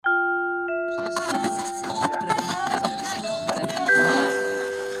Like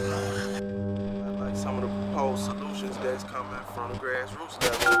some of the proposed solutions that's coming from the grassroots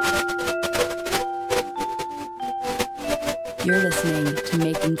level. You're listening to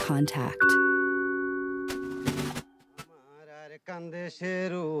Making Contact.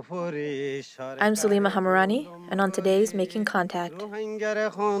 I'm Salima Hamarani, and on today's Making Contact.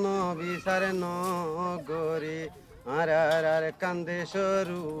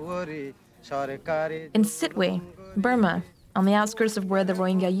 In Sitwe, Burma, on the outskirts of where the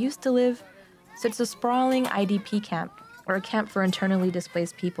Rohingya used to live, sits a sprawling IDP camp, or a camp for internally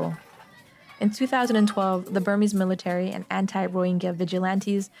displaced people. In 2012, the Burmese military and anti-Rohingya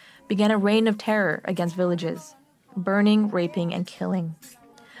vigilantes began a reign of terror against villages, burning, raping, and killing.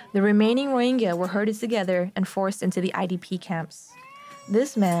 The remaining Rohingya were herded together and forced into the IDP camps.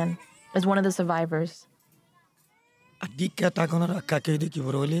 This man is one of the survivors. We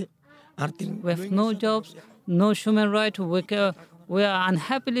have no jobs, no human rights. We are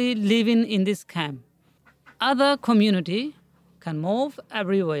unhappily living in this camp. Other community can move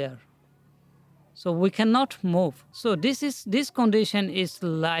everywhere. So we cannot move. So this condition is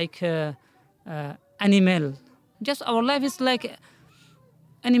like animal. Just our life is like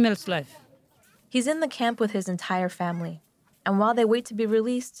animal's life. He's in the camp with his entire family. And while they wait to be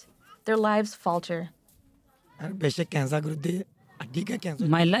released, their lives falter.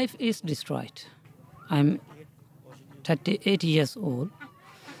 My life is destroyed. I'm 38 years old.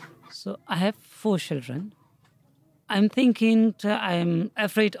 So I have 4 children. I'm thinking I'm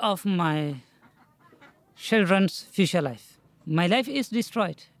afraid of my children's future life. My life is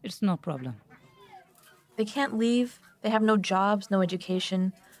destroyed. It's no problem. They can't leave. They have no jobs, no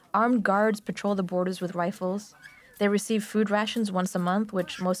education. Armed guards patrol the borders with rifles. They receive food rations once a month,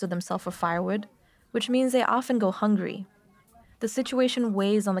 which most of them sell for firewood, which means they often go hungry. The situation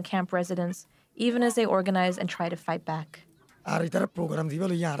weighs on the camp residents, even as they organize and try to fight back. How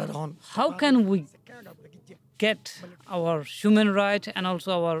can we get our human right and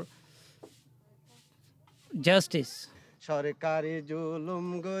also our justice?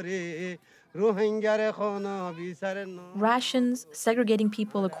 Rations, segregating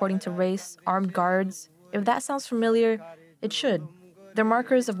people according to race, armed guards. If that sounds familiar, it should. They're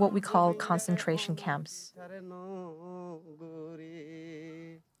markers of what we call concentration camps.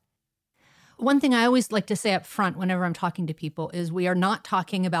 One thing I always like to say up front whenever I'm talking to people is we are not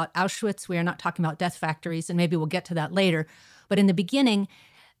talking about Auschwitz, we are not talking about death factories, and maybe we'll get to that later. But in the beginning,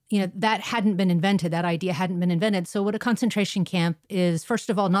 that hadn't been invented, that idea hadn't been invented. So what a concentration camp is, first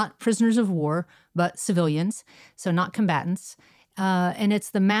of all, not prisoners of war, but civilians, so not combatants. And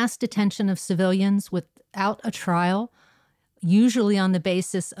it's the mass detention of civilians without a trial, usually on the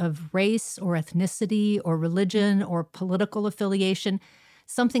basis of race or ethnicity or religion or political affiliation,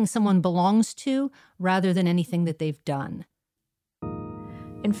 something someone belongs to rather than anything that they've done.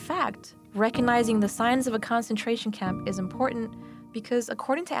 In fact, recognizing the signs of a concentration camp is important because,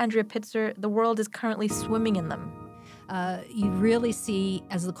 according to Andrea Pitzer, the world is currently swimming in them. You really see,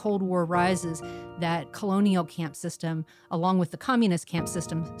 as the Cold War rises, that colonial camp system, along with the communist camp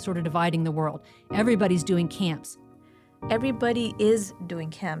system, sort of dividing the world. Everybody's doing camps. Everybody is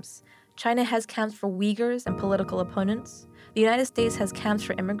doing camps. China has camps for Uyghurs and political opponents. The United States has camps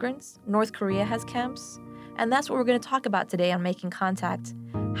for immigrants. North Korea has camps. And that's what we're going to talk about today on Making Contact.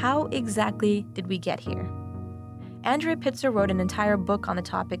 How exactly did we get here? Andrea Pitzer wrote an entire book on the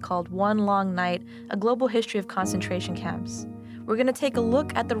topic called One Long Night, A Global History of Concentration Camps. We're going to take a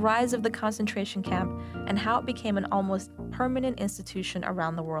look at the rise of the concentration camp and how it became an almost permanent institution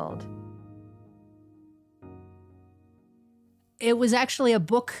around the world. It was actually a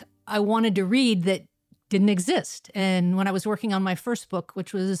book I wanted to read that didn't exist. And when I was working on my first book,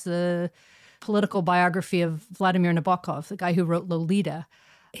 which was the political biography of Vladimir Nabokov, the guy who wrote Lolita,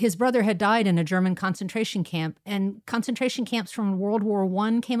 his brother had died in a German concentration camp, and concentration camps from World War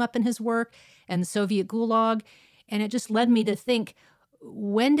I came up in his work, and the Soviet Gulag, and it just led me to think,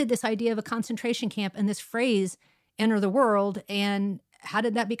 when did this idea of a concentration camp and this phrase enter the world, and how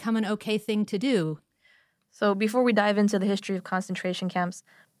did that become an okay thing to do? So before we dive into the history of concentration camps,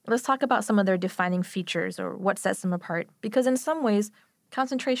 let's talk about some of their defining features or what sets them apart, because in some ways,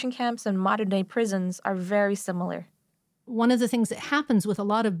 concentration camps and modern-day prisons are very similar. One of the things that happens with a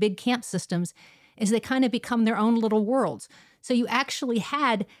lot of big camp systems is they kind of become their own little worlds. So you actually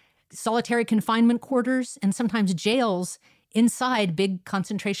had solitary confinement quarters and sometimes jails inside big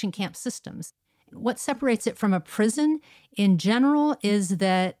concentration camp systems. What separates it from a prison in general is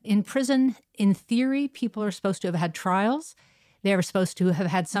that in prison, in theory, people are supposed to have had trials. They are supposed to have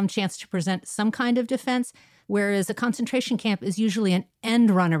had some chance to present some kind of defense, whereas a concentration camp is usually an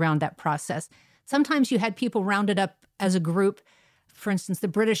end run around that process. Sometimes you had people rounded up as a group, for instance, the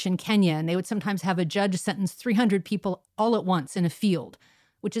British in Kenya, and they would sometimes have a judge sentence 300 people all at once in a field,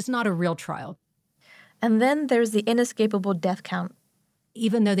 which is not a real trial. And then there's the inescapable death count.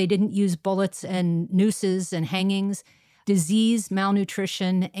 Even though they didn't use bullets and nooses and hangings, disease,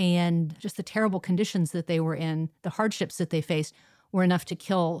 malnutrition, and just the terrible conditions that they were in, the hardships that they faced, were enough to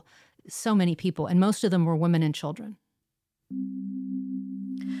kill so many people. And most of them were women and children.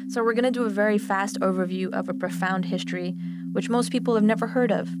 So we're going to do a very fast overview of a profound history, which most people have never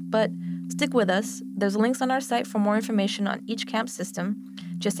heard of. But stick with us. There's links on our site for more information on each camp system,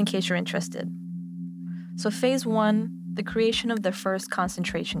 just in case you're interested. So phase 1, the creation of the first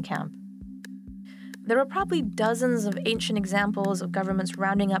concentration camp. There are probably dozens of ancient examples of governments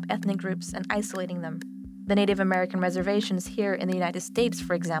rounding up ethnic groups and isolating them. The Native American reservations here in the United States,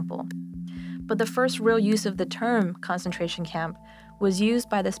 for example. But the first real use of the term concentration camp was used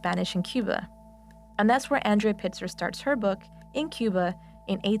by the Spanish in Cuba. And that's where Andrea Pitzer starts her book, In Cuba,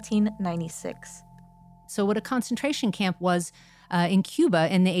 in 1896. So what a concentration camp was in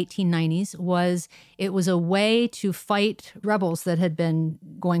Cuba in the 1890s was it was a way to fight rebels that had been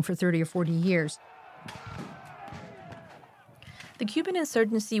going for 30 or 40 years. The Cuban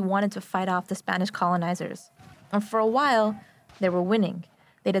insurgency wanted to fight off the Spanish colonizers. And for a while, they were winning.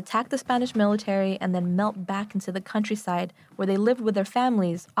 They'd attack the Spanish military and then melt back into the countryside where they lived with their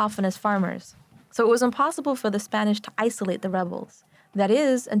families, often as farmers. So it was impossible for the Spanish to isolate the rebels. That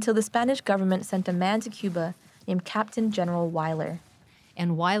is, until the Spanish government sent a man to Cuba named Captain General Weyler.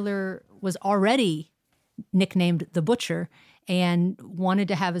 And Weyler was already nicknamed the Butcher and wanted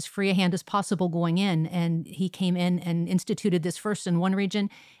to have as free a hand as possible going in. And he came in and instituted this first in one region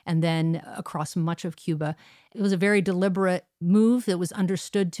and then across much of Cuba. It was a very deliberate move that was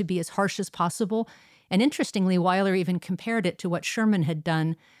understood to be as harsh as possible. And interestingly, Weyler even compared it to what Sherman had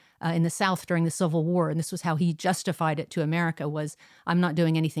done in the South during the Civil War. And this was how he justified it to America was, I'm not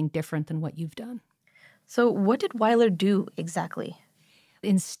doing anything different than what you've done. So what did Weyler do exactly?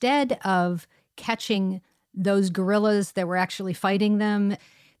 Instead of catching those guerrillas that were actually fighting them,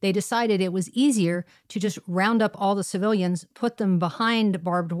 they decided it was easier to just round up all the civilians, put them behind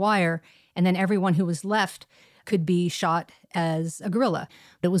barbed wire, and then everyone who was left could be shot as a guerrilla.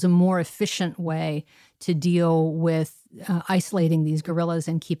 It was a more efficient way to deal with isolating these guerrillas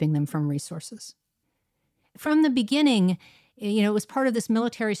and keeping them from resources. From the beginning, it was part of this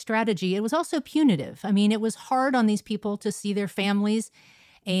military strategy. It was also punitive. I mean, it was hard on these people to see their families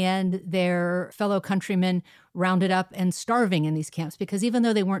and their fellow countrymen rounded up and starving in these camps, because even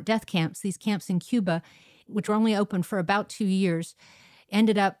though they weren't death camps, these camps in Cuba, which were only open for about 2 years,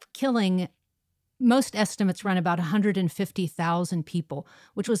 ended up killing, most estimates run about 150,000 people,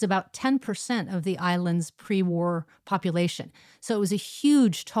 which was about 10% of the island's pre-war population. So it was a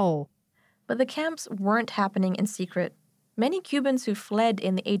huge toll. But the camps weren't happening in secret. Many Cubans who fled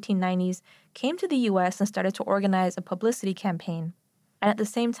in the 1890s came to the U.S. and started to organize a publicity campaign. And at the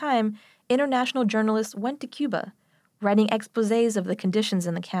same time, international journalists went to Cuba, writing exposés of the conditions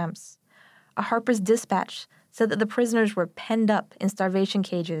in the camps. A Harper's Dispatch said that the prisoners were penned up in starvation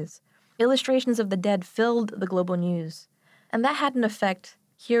cages. Illustrations of the dead filled the global news. And that had an effect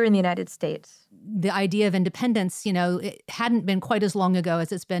here in the United States. The idea of independence, it hadn't been quite as long ago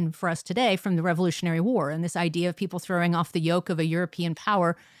as it's been for us today from the Revolutionary War. And this idea of people throwing off the yoke of a European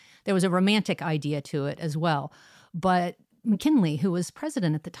power, there was a romantic idea to it as well. But McKinley, who was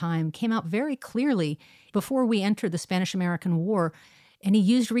president at the time, came out very clearly before we entered the Spanish-American War, and he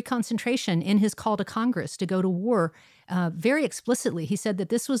used reconcentration in his call to Congress to go to war very explicitly. He said that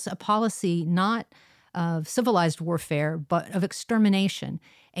this was a policy not of civilized warfare, but of extermination,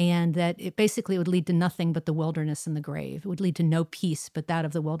 and that it basically would lead to nothing but the wilderness and the grave. It would lead to no peace but that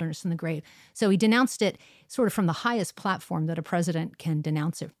of the wilderness and the grave. So he denounced it sort of from the highest platform that a president can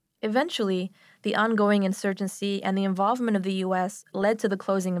denounce it. Eventually, the ongoing insurgency and the involvement of the U.S. led to the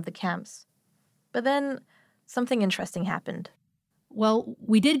closing of the camps. But then something interesting happened. Well,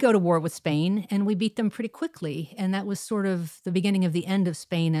 we did go to war with Spain, and we beat them pretty quickly. And that was sort of the beginning of the end of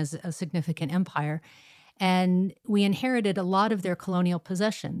Spain as a significant empire. And we inherited a lot of their colonial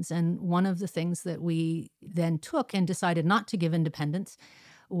possessions. And one of the things that we then took and decided not to give independence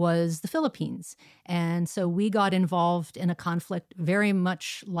was the Philippines. And so we got involved in a conflict very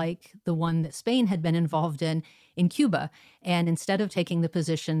much like the one that Spain had been involved in Cuba. And instead of taking the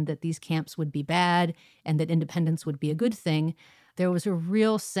position that these camps would be bad and that independence would be a good thing, there was a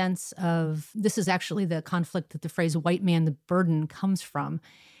real sense of, this is actually the conflict that the phrase white man the burden comes from.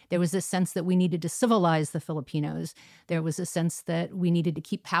 There was this sense that we needed to civilize the Filipinos. There was a sense that we needed to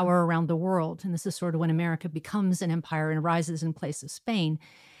keep power around the world. And this is sort of when America becomes an empire and rises in place of Spain.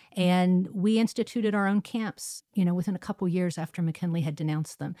 And we instituted our own camps, within a couple years after McKinley had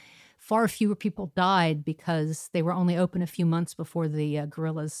denounced them. Far fewer people died because they were only open a few months before the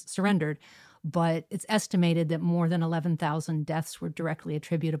guerrillas surrendered. But it's estimated that more than 11,000 deaths were directly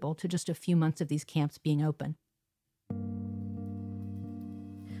attributable to just a few months of these camps being open.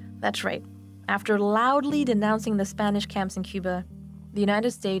 That's right. After loudly denouncing the Spanish camps in Cuba, the United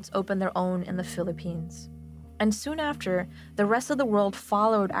States opened their own in the Philippines. And soon after, the rest of the world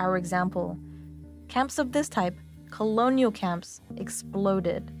followed our example. Camps of this type, colonial camps,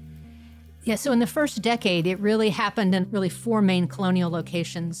 exploded. Yeah, so in the first decade, it really happened in really 4 main colonial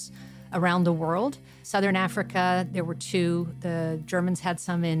locations around the world. Southern Africa, there were 2. The Germans had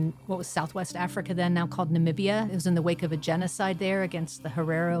some in what was Southwest Africa then, now called Namibia. It was in the wake of a genocide there against the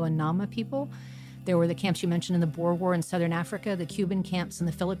Herero and Nama people. There were the camps you mentioned in the Boer War in Southern Africa, the Cuban camps and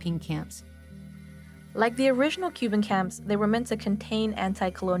the Philippine camps. Like the original Cuban camps, they were meant to contain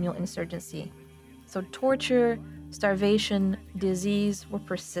anti-colonial insurgency. So torture, starvation, disease were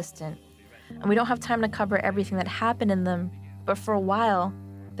persistent. And we don't have time to cover everything that happened in them, but for a while,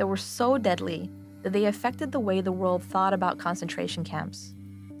 they were so deadly that they affected the way the world thought about concentration camps.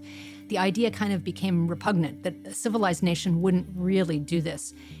 The idea kind of became repugnant that a civilized nation wouldn't really do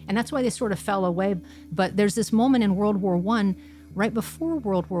this. And that's why they sort of fell away. But there's this moment in World War I, right before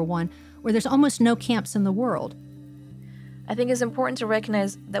World War I, where there's almost no camps in the world. I think it's important to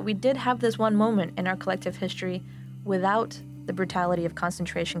recognize that we did have this one moment in our collective history without the brutality of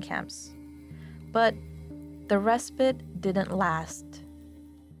concentration camps. But the respite didn't last.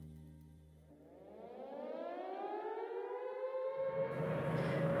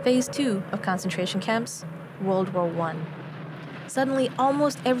 Phase 2 of concentration camps, World War I. Suddenly,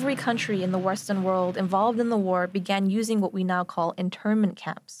 almost every country in the Western world involved in the war began using what we now call internment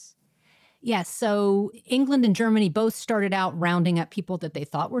camps. Yes, so England and Germany both started out rounding up people that they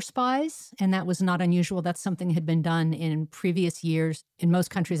thought were spies, and that was not unusual. That's something that had been done in previous years. In most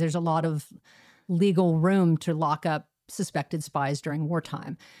countries, there's a lot of legal room to lock up suspected spies during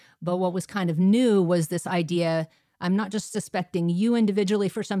wartime. But what was kind of new was this idea, I'm not just suspecting you individually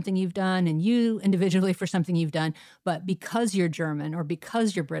for something you've done and you individually for something you've done, but because you're German or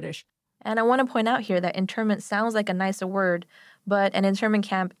because you're British. And I want to point out here that internment sounds like a nicer word, but an internment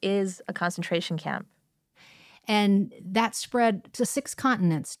camp is a concentration camp. And that spread to 6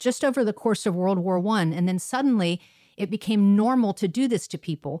 continents just over the course of World War I. And then suddenly it became normal to do this to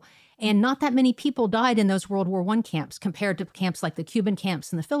people. And not that many people died in those World War I camps compared to camps like the Cuban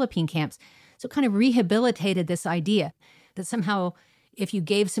camps and the Philippine camps. So it kind of rehabilitated this idea that somehow if you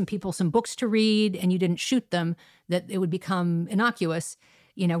gave some people some books to read and you didn't shoot them, that it would become innocuous,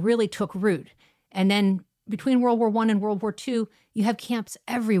 really took root. And then between World War I and World War II, you have camps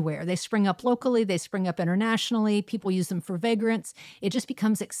everywhere. They spring up locally, they spring up internationally, people use them for vagrants. It just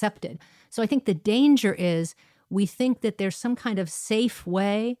becomes accepted. So I think the danger is we think that there's some kind of safe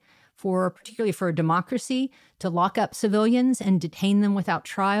way particularly for a democracy, to lock up civilians and detain them without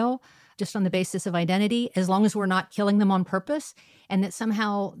trial, just on the basis of identity, as long as we're not killing them on purpose, and that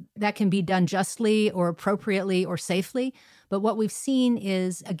somehow that can be done justly or appropriately or safely. But what we've seen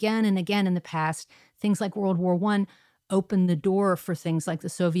is again and again in the past, things like World War I opened the door for things like the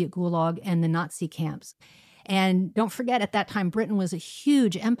Soviet Gulag and the Nazi camps. And don't forget, at that time, Britain was a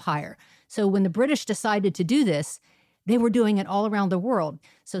huge empire. So when the British decided to do this, they were doing it all around the world.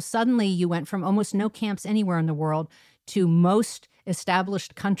 So suddenly you went from almost no camps anywhere in the world to most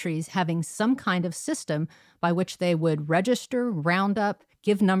established countries having some kind of system by which they would register, round up,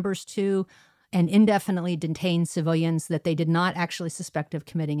 give numbers to, and indefinitely detain civilians that they did not actually suspect of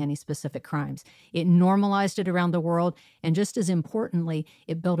committing any specific crimes. It normalized it around the world, and just as importantly,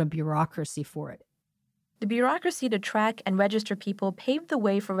 it built a bureaucracy for it. The bureaucracy to track and register people paved the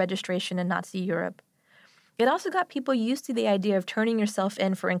way for registration in Nazi Europe. It also got people used to the idea of turning yourself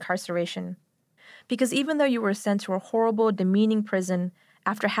in for incarceration. Because even though you were sent to a horrible, demeaning prison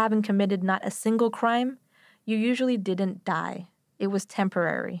after having committed not a single crime, you usually didn't die. It was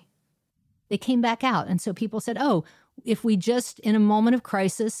temporary. They came back out, and so people said, oh, if we just, in a moment of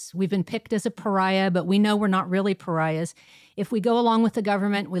crisis, we've been picked as a pariah, but we know we're not really pariahs. If we go along with the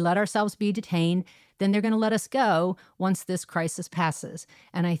government, we let ourselves be detained, then they're going to let us go once this crisis passes.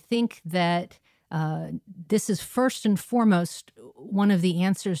 And I think that this is first and foremost one of the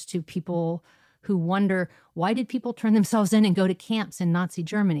answers to people who wonder, why did people turn themselves in and go to camps in Nazi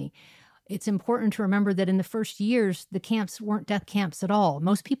Germany? It's important to remember that in the first years, the camps weren't death camps at all.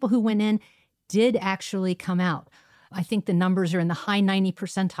 Most people who went in did actually come out. I think the numbers are in the high 90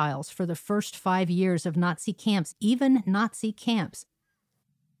 percentiles for the first 5 years of Nazi camps, even Nazi camps.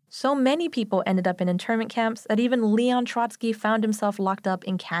 So many people ended up in internment camps that even Leon Trotsky found himself locked up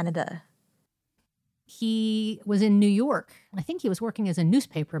in Canada. He was in New York. I think he was working as a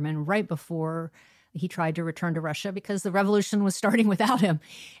newspaperman right before he tried to return to Russia because the revolution was starting without him,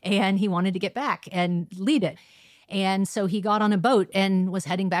 and he wanted to get back and lead it. And so he got on a boat and was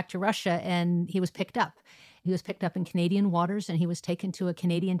heading back to Russia, and he was picked up. He was picked up in Canadian waters, and he was taken to a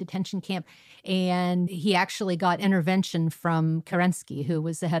Canadian detention camp. And he actually got intervention from Kerensky, who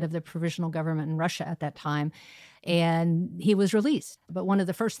was the head of the provisional government in Russia at that time. And he was released. But one of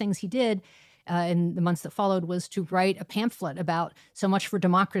the first things he did in the months that followed was to write a pamphlet about so much for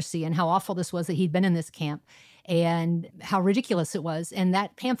democracy and how awful this was that he'd been in this camp and how ridiculous it was. And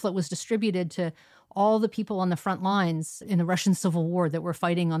that pamphlet was distributed to all the people on the front lines in the Russian Civil War that were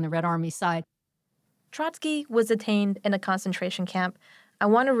fighting on the Red Army side. Trotsky was detained in a concentration camp. I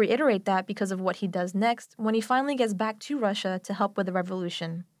want to reiterate that because of what he does next when he finally gets back to Russia to help with the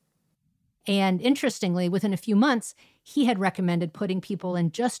revolution. And interestingly, within a few months, he had recommended putting people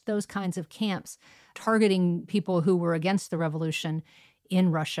in just those kinds of camps, targeting people who were against the revolution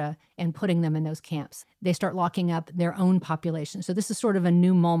in Russia and putting them in those camps. They start locking up their own population. So this is sort of a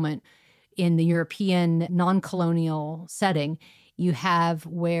new moment in the European non-colonial setting. You have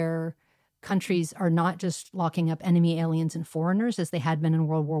where countries are not just locking up enemy aliens and foreigners as they had been in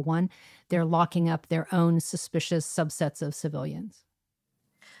World War I. They're locking up their own suspicious subsets of civilians.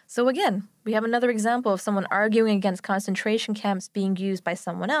 So again, we have another example of someone arguing against concentration camps being used by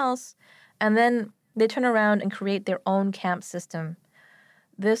someone else, and then they turn around and create their own camp system.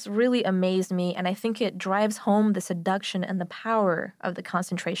 This really amazed me, and I think it drives home the seduction and the power of the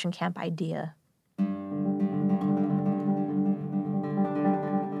concentration camp idea.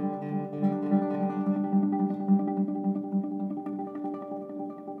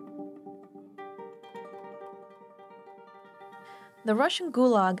 The Russian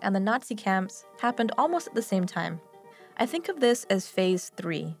Gulag and the Nazi camps happened almost at the same time. I think of this as Phase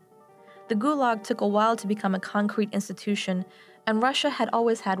 3. The Gulag took a while to become a concrete institution, and Russia had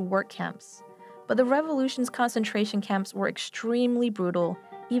always had work camps. But the revolution's concentration camps were extremely brutal,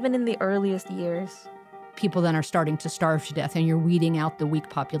 even in the earliest years. People then are starting to starve to death, and you're weeding out the weak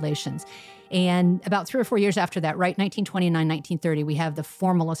populations. And about 3 or 4 years after that, right, 1929, 1930, we have the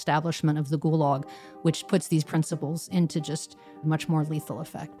formal establishment of the Gulag, which puts these principles into just much more lethal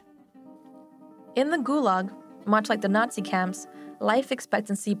effect. In the Gulag, much like the Nazi camps, life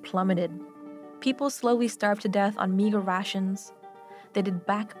expectancy plummeted. People slowly starved to death on meager rations. They did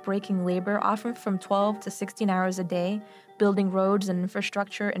back-breaking labor, often from 12 to 16 hours a day, building roads and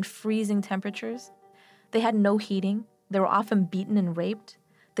infrastructure in freezing temperatures. They had no heating. They were often beaten and raped.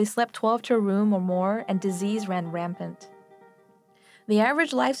 They slept 12 to a room or more, and disease ran rampant. The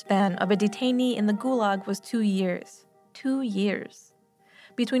average lifespan of a detainee in the Gulag was 2 years. 2 years.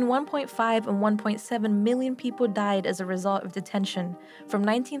 Between 1.5 and 1.7 million people died as a result of detention from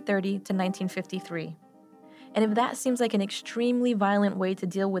 1930 to 1953. And if that seems like an extremely violent way to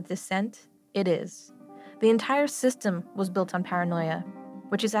deal with dissent, it is. The entire system was built on paranoia,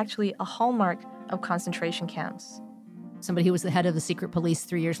 which is actually a hallmark of concentration camps. Somebody who was the head of the secret police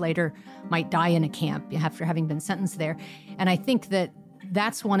 3 years later might die in a camp after having been sentenced there. And I think that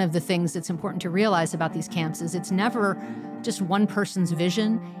that's one of the things that's important to realize about these camps is it's never just one person's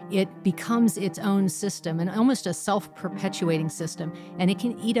vision. It becomes its own system and almost a self-perpetuating system, and it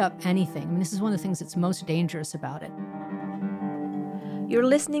can eat up anything. I mean, this is one of the things that's most dangerous about it. You're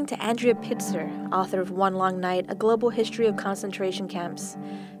listening to Andrea Pitzer, author of One Long Night, A Global History of Concentration Camps.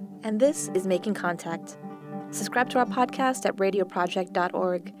 And this is Making Contact. Subscribe to our podcast at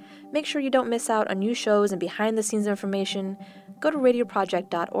radioproject.org. Make sure you don't miss out on new shows and behind-the-scenes information. Go to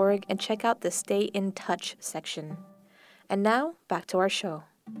radioproject.org and check out the Stay in Touch section. And now, back to our show.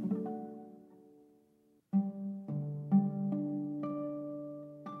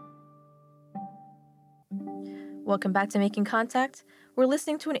 Welcome back to Making Contact. We're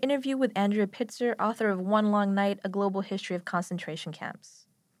listening to an interview with Andrea Pitzer, author of One Long Night, A Global History of Concentration Camps.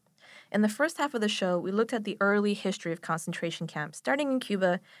 In the first half of the show, we looked at the early history of concentration camps, starting in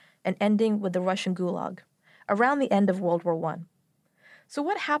Cuba and ending with the Russian Gulag, around the end of World War I. So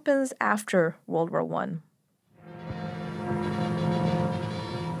what happens after World War I?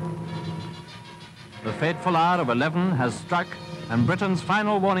 The fateful hour of 11 has struck, and Britain's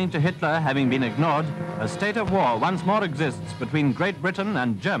final warning to Hitler having been ignored, a state of war once more exists between Great Britain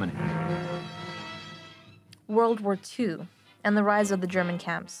and Germany. World War II. and the rise of the German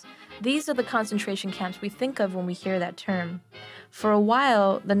camps. These are the concentration camps we think of when we hear that term. For a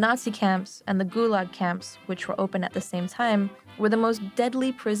while, the Nazi camps and the Gulag camps, which were open at the same time, were the most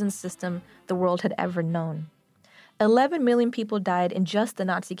deadly prison system the world had ever known. 11 million people died in just the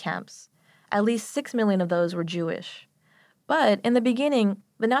Nazi camps. At least 6 million of those were Jewish. But in the beginning,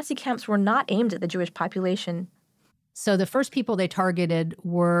 the Nazi camps were not aimed at the Jewish population. So the first people they targeted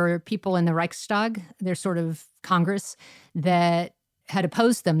were people in the Reichstag, their sort of Congress, that had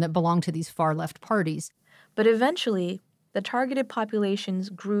opposed them, that belonged to these far left parties. But eventually, the targeted populations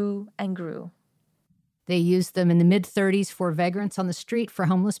grew and grew. They used them in the mid-30s for vagrants on the street, for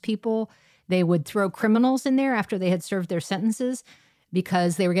homeless people. They would throw criminals in there after they had served their sentences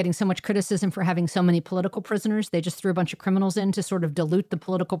because they were getting so much criticism for having so many political prisoners. They just threw a bunch of criminals in to sort of dilute the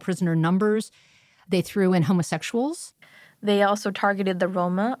political prisoner numbers. They threw in homosexuals. They also targeted the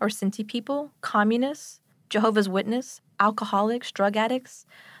Roma or Sinti people, communists, Jehovah's Witness, alcoholics, drug addicts,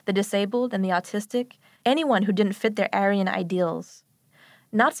 the disabled and the autistic, anyone who didn't fit their Aryan ideals.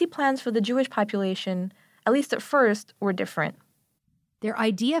 Nazi plans for the Jewish population, at least at first, were different. Their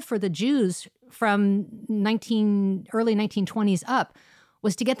idea for the Jews from early 1920s up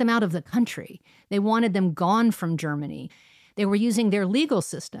was to get them out of the country. They wanted them gone from Germany. They were using their legal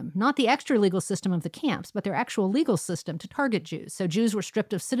system, not the extra legal system of the camps, but their actual legal system to target Jews. So Jews were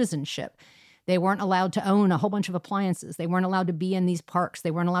stripped of citizenship. They weren't allowed to own a whole bunch of appliances. They weren't allowed to be in these parks.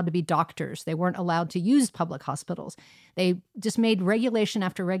 They weren't allowed to be doctors. They weren't allowed to use public hospitals. They just made regulation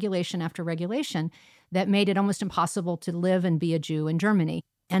after regulation after regulation that made it almost impossible to live and be a Jew in Germany.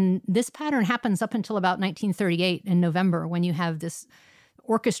 And this pattern happens up until about 1938 in November, when you have this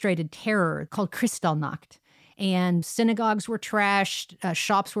orchestrated terror called Kristallnacht. And synagogues were trashed,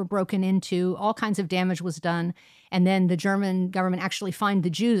 shops were broken into, all kinds of damage was done. And then the German government actually fined the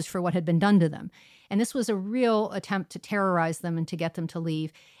Jews for what had been done to them. And this was a real attempt to terrorize them and to get them to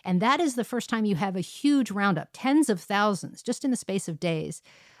leave. And that is the first time you have a huge roundup. Tens of thousands, just in the space of days,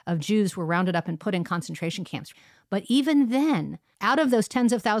 of Jews were rounded up and put in concentration camps. But even then, out of those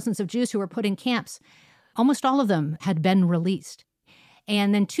tens of thousands of Jews who were put in camps, almost all of them had been released.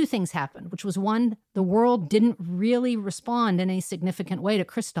 And then two things happened, which was, one, the world didn't really respond in any significant way to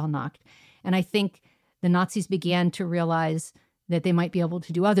Kristallnacht. And I think the Nazis began to realize that they might be able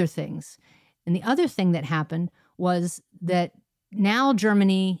to do other things. And the other thing that happened was that now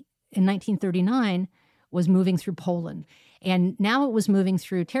Germany in 1939 was moving through Poland. And now it was moving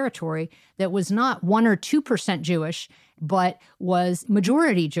through territory that was not 1 or 2% Jewish, but was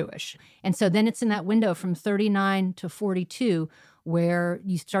majority Jewish. And so then it's in that window from 39 to 42 where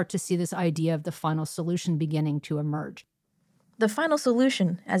you start to see this idea of the final solution beginning to emerge. The final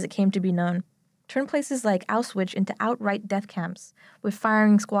solution, as it came to be known, turned places like Auschwitz into outright death camps with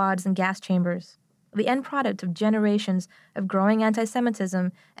firing squads and gas chambers, the end product of generations of growing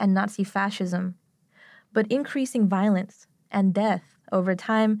anti-Semitism and Nazi fascism. But increasing violence and death over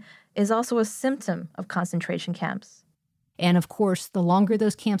time is also a symptom of concentration camps. And of course, the longer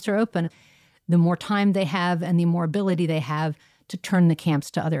those camps are open, the more time they have and the more ability they have to turn the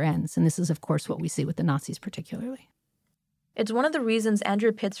camps to other ends. And this is, of course, what we see with the Nazis particularly. It's one of the reasons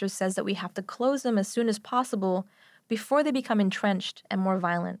Andrea Pitzer says that we have to close them as soon as possible before they become entrenched and more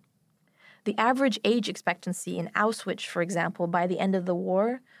violent. The average age expectancy in Auschwitz, for example, by the end of the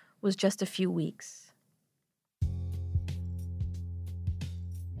war was just a few weeks.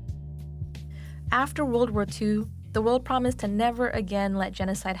 After World War II, the world promised to never again let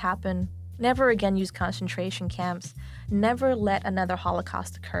genocide happen, never again use concentration camps, never let another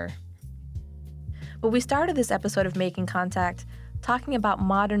Holocaust occur. But we started this episode of Making Contact talking about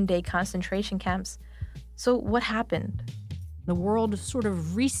modern-day concentration camps. So what happened? The world sort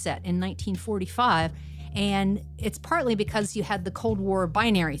of reset in 1945, and it's partly because you had the Cold War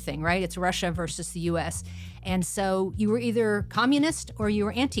binary thing, right? It's Russia versus the U.S. And so you were either communist or you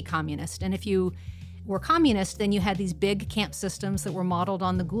were anti-communist. And if you were communist, then you had these big camp systems that were modeled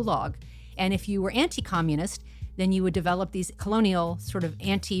on the Gulag. And if you were anti-communist, then you would develop these colonial sort of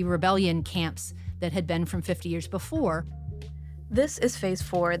anti-rebellion camps that had been from 50 years before. This is Phase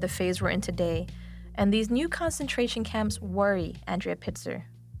 4, the phase we're in today. And these new concentration camps worry Andrea Pitzer.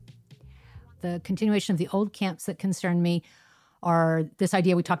 The continuation of the old camps that concern me are this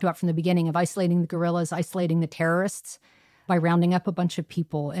idea we talked about from the beginning of isolating the guerrillas, isolating the terrorists by rounding up a bunch of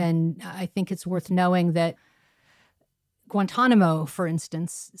people. And I think it's worth knowing that Guantanamo, for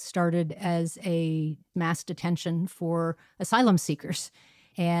instance, started as a mass detention for asylum seekers.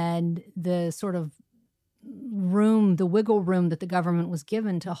 And the sort of room, the wiggle room that the government was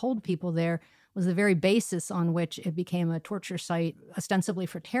given to hold people there was the very basis on which it became a torture site, ostensibly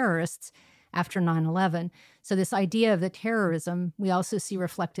for terrorists. after 9/11. So this idea of the terrorism, we also see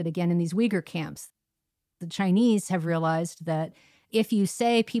reflected again in these Uyghur camps. The Chinese have realized that if you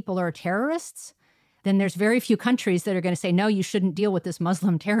say people are terrorists, then there's very few countries that are going to say, no, you shouldn't deal with this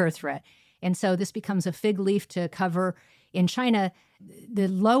Muslim terror threat. And so this becomes a fig leaf to cover. In China, the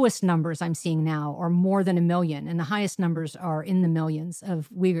lowest numbers I'm seeing now are more than 1 million, and the highest numbers are in the millions of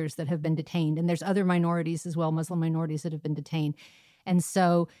Uyghurs that have been detained. And there's other minorities as well, Muslim minorities that have been detained. And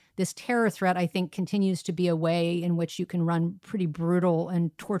so this terror threat, I think, continues to be a way in which you can run pretty brutal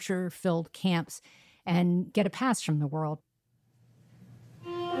and torture-filled camps and get a pass from the world.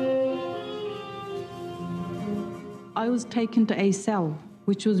 I was taken to a cell,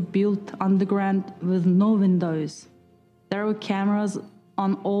 which was built underground with no windows. There were cameras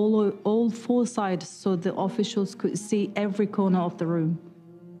on all 4 sides so the officials could see every corner of the room.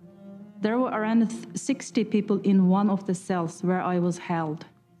 There were around 60 people in one of the cells where I was held.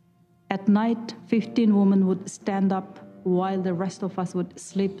 At night, 15 women would stand up while the rest of us would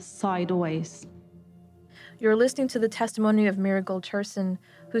sleep sideways. You're listening to the testimony of Marigold Cherson,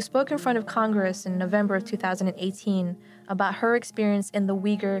 who spoke in front of Congress in November of 2018 about her experience in the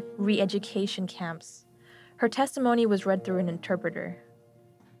Uyghur re-education camps. Her testimony was read through an interpreter.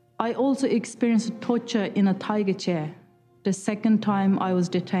 I also experienced torture in a tiger chair, the second time I was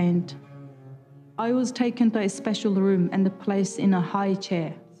detained. I was taken to a special room and placed in a high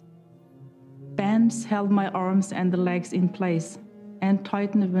chair. Bands held my arms and the legs in place and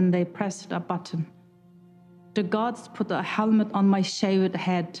tightened when they pressed a button. The guards put a helmet on my shaved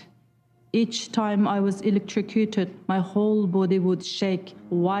head. Each time I was electrocuted, my whole body would shake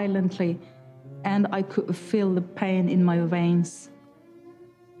violently, and I could feel the pain in my veins.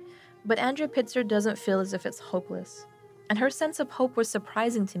 But Andrea Pitzer doesn't feel as if it's hopeless, and her sense of hope was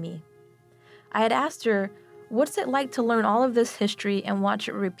surprising to me. I had asked her, what's it like to learn all of this history and watch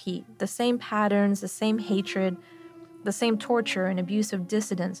it repeat, the same patterns, the same hatred, the same torture and abuse of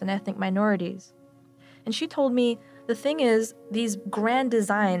dissidents and ethnic minorities? And she told me, the thing is, these grand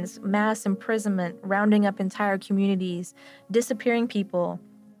designs, mass imprisonment, rounding up entire communities, disappearing people,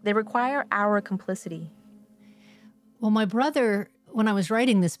 they require our complicity. Well, my brother, when I was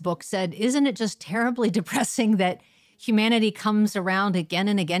writing this book, said, isn't it just terribly depressing that humanity comes around again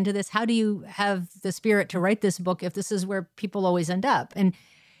and again to this? How do you have the spirit to write this book if this is where people always end up? And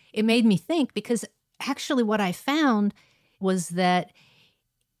it made me think, because actually what I found was that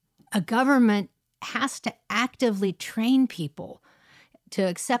a government has to actively train people to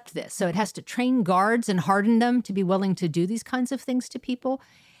accept this. So it has to train guards and harden them to be willing to do these kinds of things to people.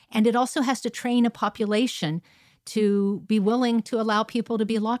 And it also has to train a population to be willing to allow people to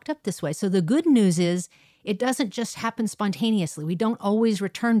be locked up this way. So the good news is it doesn't just happen spontaneously. We don't always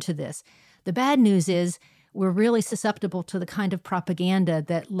return to this. The bad news is we're really susceptible to the kind of propaganda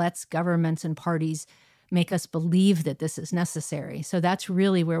that lets governments and parties make us believe that this is necessary. So that's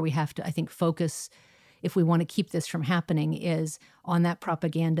really where we have to, I think, focus if we want to keep this from happening, is on that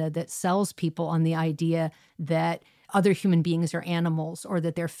propaganda that sells people on the idea that other human beings are animals, or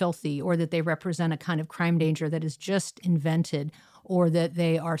that they're filthy, or that they represent a kind of crime danger that is just invented, or that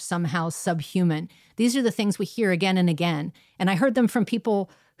they are somehow subhuman. These are the things we hear again and again. And I heard them from people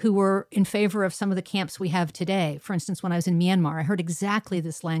who were in favor of some of the camps we have today. For instance, when I was in Myanmar, I heard exactly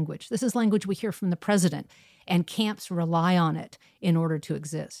this language. This is language we hear from the president, and camps rely on it in order to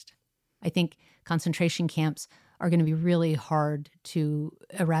exist. I think concentration camps are going to be really hard to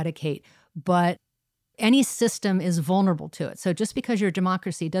eradicate, but any system is vulnerable to it. So just because you're a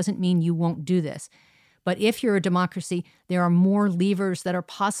democracy doesn't mean you won't do this. But if you're a democracy, there are more levers that are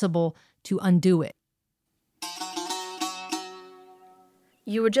possible to undo it.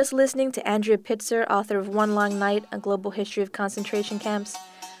 You were just listening to Andrea Pitzer, author of One Long Night, A Global History of Concentration Camps.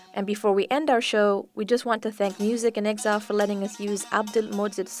 And before we end our show, we just want to thank Music in Exile for letting us use Abdul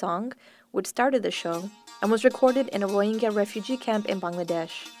Mojid's song, which started the show, and was recorded in a Rohingya refugee camp in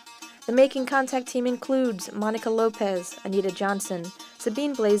Bangladesh. The Making Contact team includes Monica Lopez, Anita Johnson,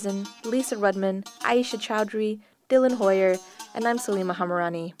 Sabine Blazin, Lisa Rudman, Aisha Chowdhury, Dylan Hoyer, and I'm Salima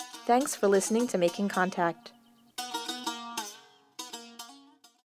Hamarani. Thanks for listening to Making Contact.